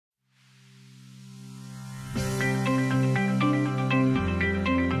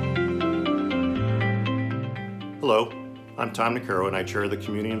Hello, I'm Tom Nicaro and I chair the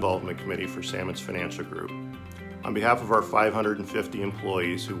Community Involvement Committee for Sammons Financial Group. On behalf of our 550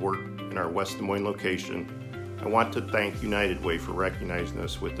 employees who work in our West Des Moines location, I want to thank United Way for recognizing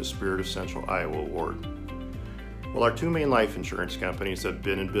us with the Spirit of Central Iowa Award. While our two main life insurance companies have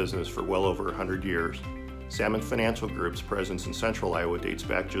been in business for well over 100 years, Sammons Financial Group's presence in Central Iowa dates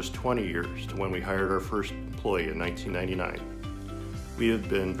back just 20 years to when we hired our first employee in 1999. We have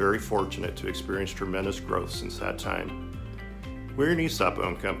been very fortunate to experience tremendous growth since that time. We're an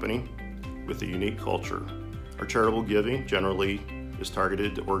ESOP-owned company with a unique culture. Our charitable giving generally is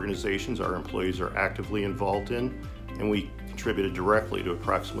targeted to organizations our employees are actively involved in, and we contributed directly to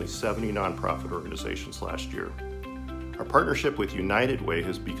approximately 70 nonprofit organizations last year. Our partnership with United Way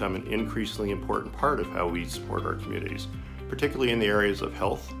has become an increasingly important part of how we support our communities, particularly in the areas of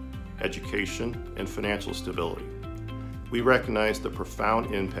health, education, and financial stability. We recognize the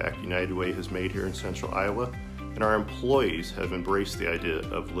profound impact United Way has made here in Central Iowa, and our employees have embraced the idea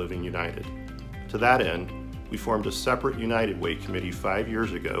of living united. To that end, we formed a separate United Way committee 5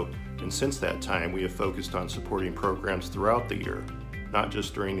 years ago, and since that time we have focused on supporting programs throughout the year, not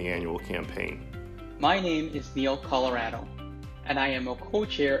just during the annual campaign. My name is Neil Colorado, and I am a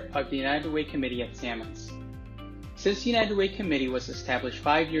co-chair of the United Way Committee at Sammons. Since the United Way Committee was established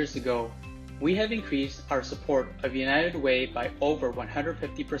 5 years ago, we have increased our support of United Way by over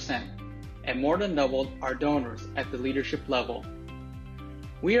 150% and more than doubled our donors at the leadership level.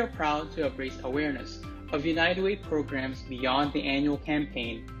 We are proud to have raised awareness of United Way programs beyond the annual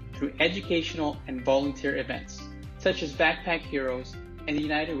campaign through educational and volunteer events, such as Backpack Heroes and the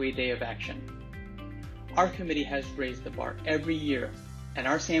United Way Day of Action. Our committee has raised the bar every year, and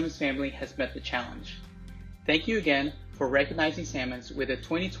our Sammons family has met the challenge. Thank you again for recognizing Sammons with the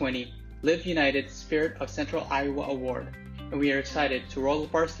 2020 Live United Spirit of Central Iowa Award, and we are excited to roll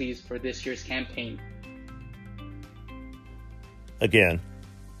up our sleeves for this year's campaign. Again,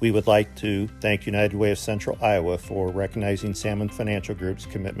 we would like to thank United Way of Central Iowa for recognizing Sammons Financial Group's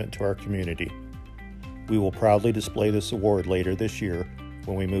commitment to our community. We will proudly display this award later this year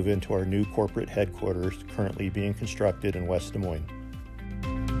when we move into our new corporate headquarters currently being constructed in West Des Moines.